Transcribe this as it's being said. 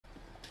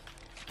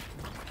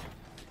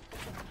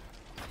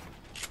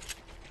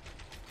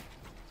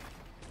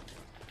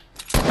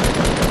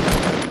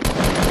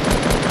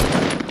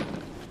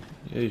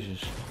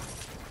Jezus.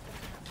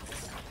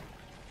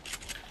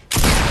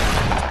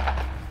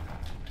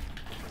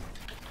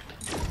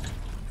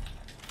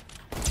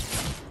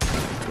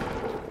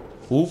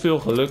 Hoeveel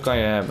geluk kan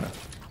je hebben?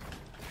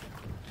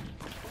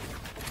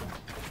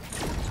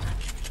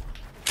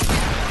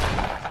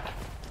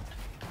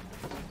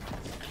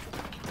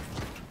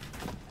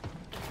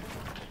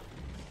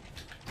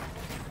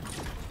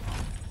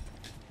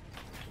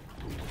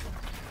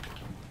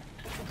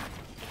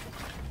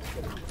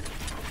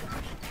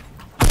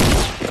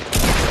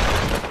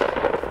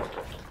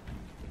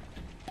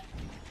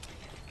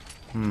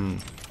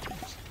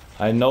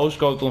 Hij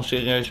no-scoped ons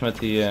serieus met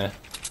die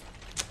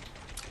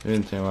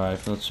hunting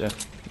rifle. Dat is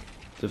echt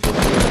te veel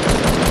geluk.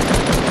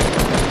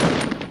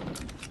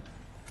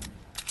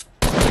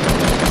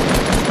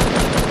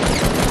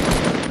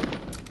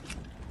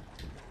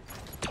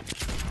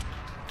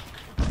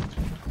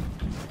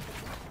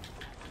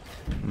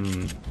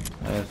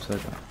 Hij heeft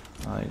het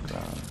high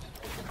ground.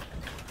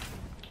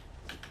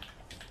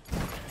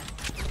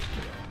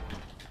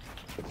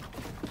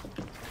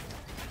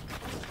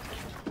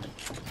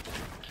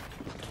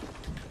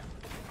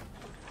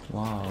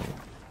 Wauw.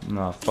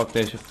 Nou, fuck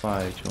deze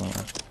fight,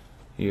 jongen.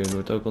 Hier, er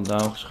wordt ook al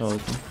down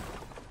geschoten.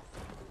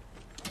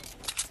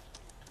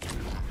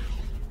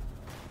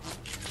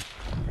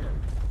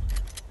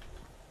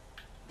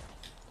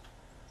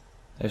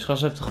 Deze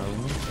gas heeft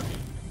gehouden.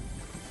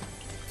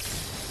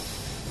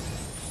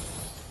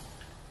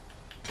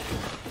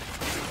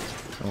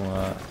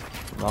 Jongen,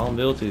 waarom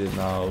wilt hij dit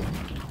nou?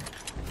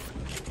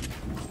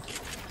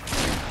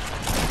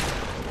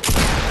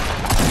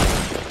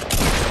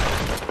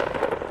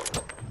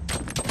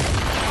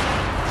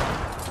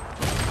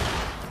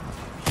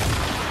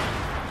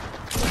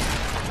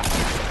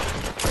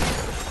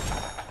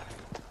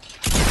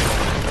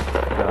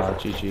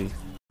 GG.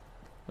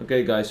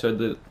 Okay guys,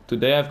 so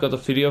today I've got a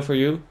video for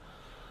you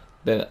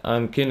that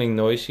I'm killing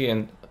Noisy,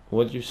 and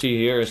what you see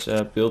here is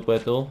a build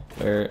battle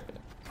where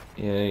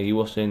he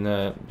was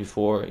in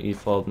before he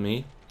fought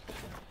me.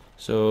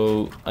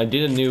 So I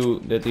didn't knew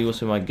that he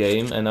was in my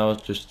game, and I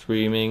was just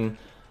streaming,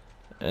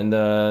 and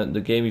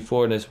the game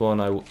before this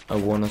one I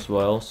won as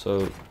well.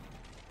 So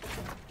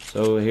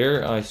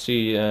here I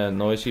see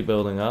Noisy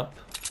building up.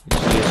 You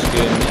see a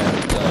skin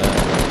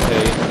and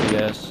tape,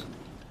 yes.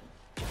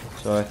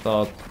 So I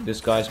thought this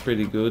guy's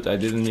pretty good. I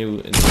didn't knew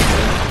in the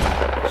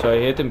game. So I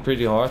hit him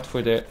pretty hard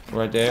for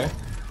right there.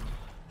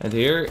 And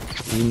here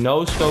he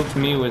no-scoped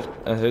me with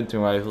a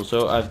hunting rifle.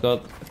 So I've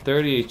got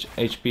 30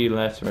 HP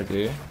left right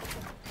here.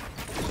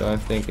 So I'm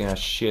thinking, ah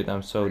shit,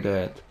 I'm so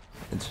dead.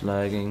 It's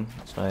lagging,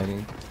 it's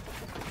lagging.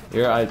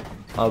 Here I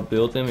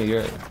outbuild him.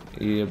 Here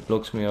he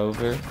blocks me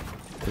over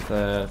with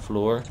the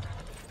floor.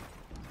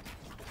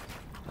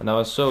 And I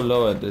was so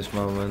low at this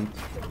moment,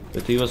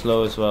 but he was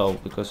low as well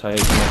because I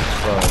hit him at the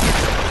start.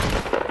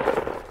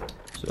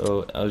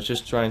 So I was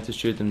just trying to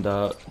shoot him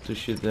down, to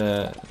shoot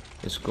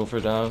his cover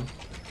down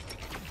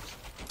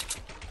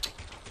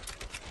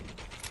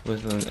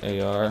with an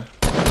AR.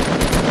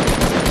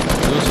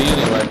 He was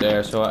healing right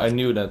there, so I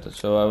knew that.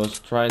 So I was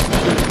trying to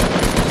shoot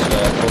his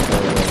cover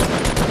away.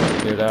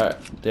 Here,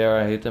 there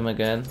I hit him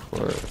again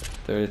for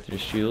 33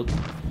 shield.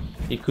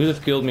 He could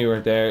have killed me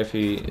right there if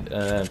he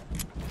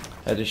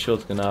had his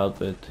shotgun out,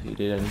 but he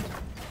didn't.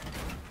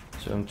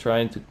 So I'm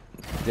trying to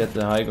get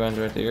the high ground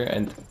right here,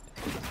 and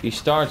he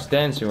starts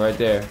dancing right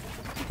there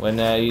when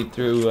he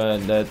threw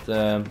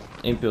that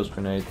impulse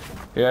grenade.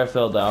 Here I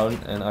fell down,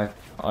 and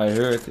I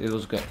heard it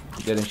was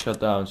getting shot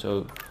down,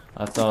 so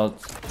I thought,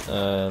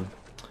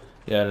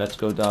 yeah, let's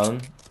go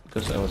down,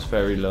 because I was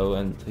very low,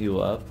 and heal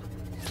up.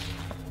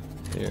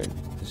 Here,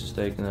 this is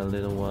taking a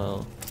little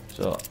while,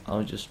 so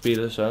I'll just speed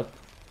this up.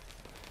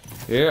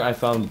 Here I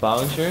found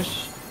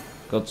bouncers.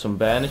 Got some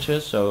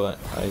bandages, so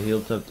I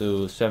healed up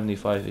to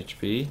 75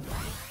 HP.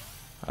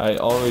 I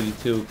already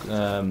took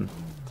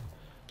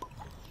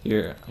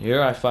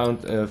here I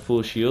found a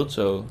full shield,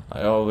 so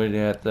I already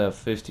had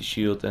 50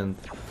 shield, and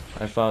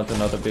I found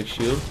another big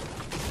shield.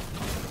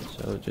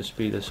 So just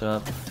speed this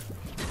up.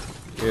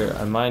 Here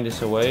I mined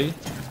this away,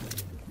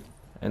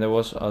 and there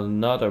was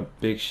another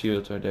big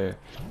shield right there,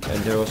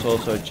 and there was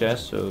also a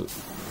chest, so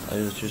I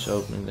was just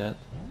opening that.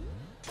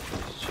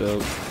 So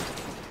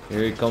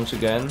here he comes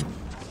again.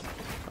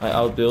 I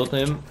outbuilt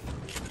him.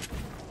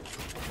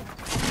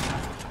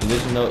 He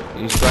doesn't know,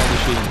 he's trying to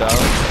shoot it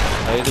down.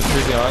 I hit him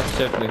pretty hard,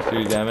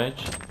 73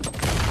 damage.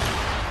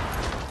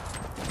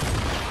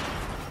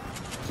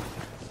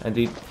 And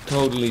he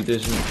totally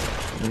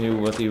doesn't knew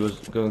what he was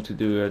going to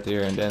do right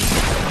here, and then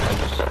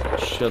I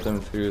just shot him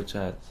through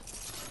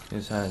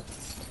his head.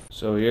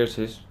 So here's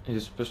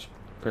his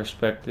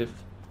perspective.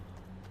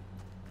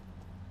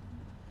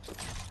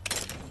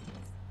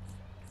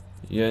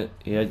 Yeah,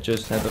 he had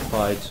just had a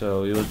fight,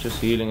 so he was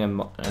just healing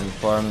and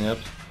farming up.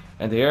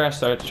 And here I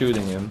started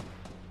shooting him.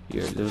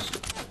 Here, this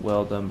was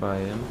well done by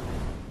him.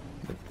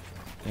 But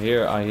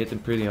here I hit him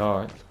pretty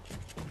hard.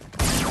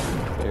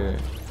 Here,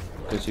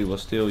 because he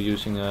was still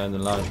using the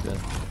launch gun.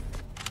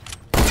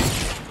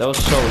 That was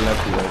so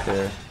lucky right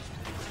there.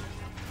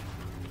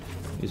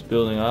 He's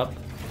building up.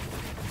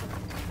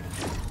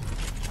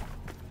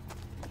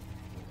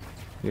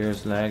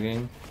 Here's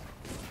lagging.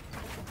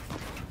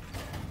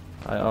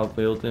 I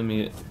outbuilt him.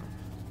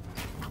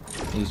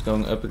 He's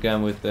going up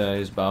again with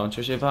his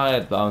bouncers. If I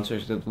had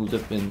bouncers, that would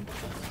have been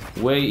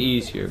way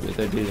easier, but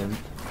I didn't.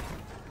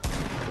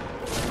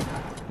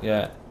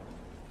 Yeah.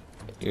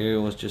 Here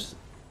was just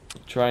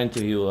trying to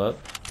heal up.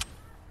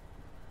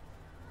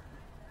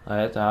 I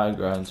had the high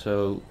ground,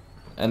 so...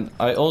 And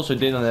I also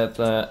didn't have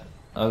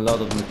a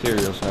lot of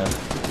materials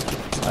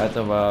left. I had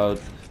about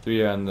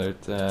 300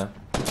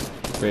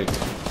 bricks.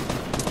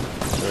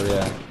 So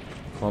yeah,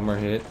 one more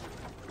hit.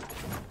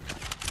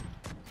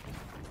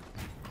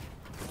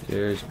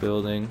 Here's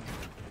building.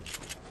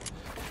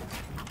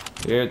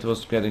 Here it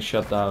was getting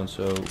shut down,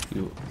 so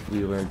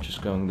we were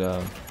just going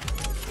down.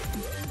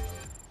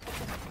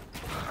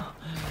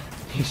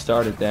 He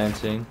started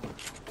dancing.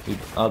 We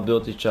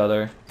outbuilt each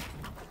other.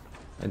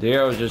 And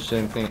here I was just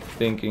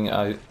thinking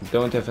I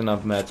don't have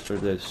enough mats for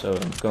this, so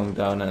I'm going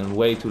down and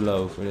way too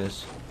low for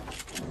this.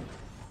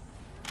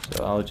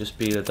 So I'll just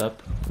speed it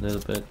up a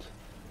little bit.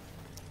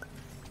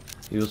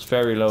 He was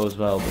very low as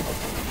well,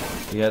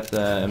 but he had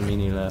a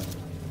mini left.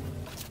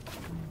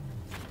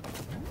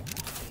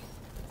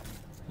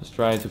 Just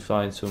trying to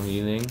find some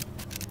healing.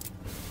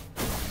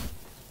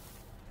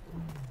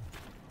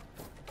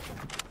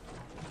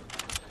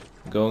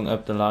 Going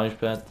up the launch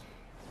pad.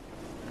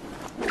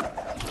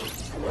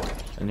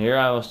 And here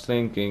I was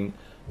thinking,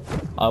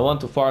 I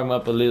want to farm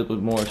up a little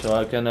bit more so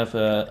I can have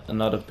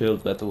another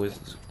build battle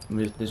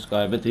with this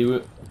guy. But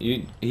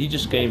he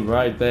just came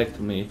right back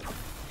to me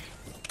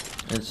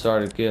and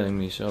started killing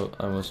me. So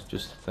I was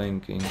just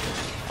thinking,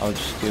 I'll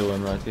just kill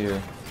him right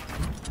here.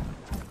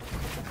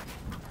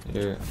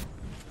 Here.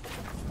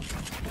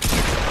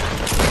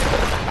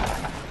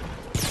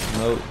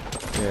 No.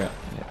 Here.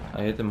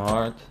 I hit him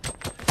hard.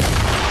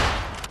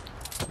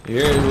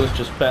 Here he was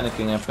just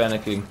panicking and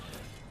panicking.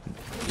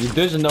 He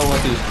doesn't know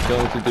what he's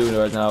going to do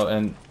right now,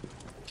 and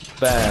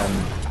bam,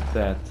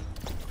 that.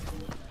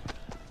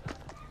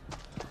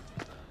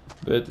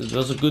 But it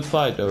was a good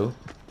fight though.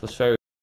 It was very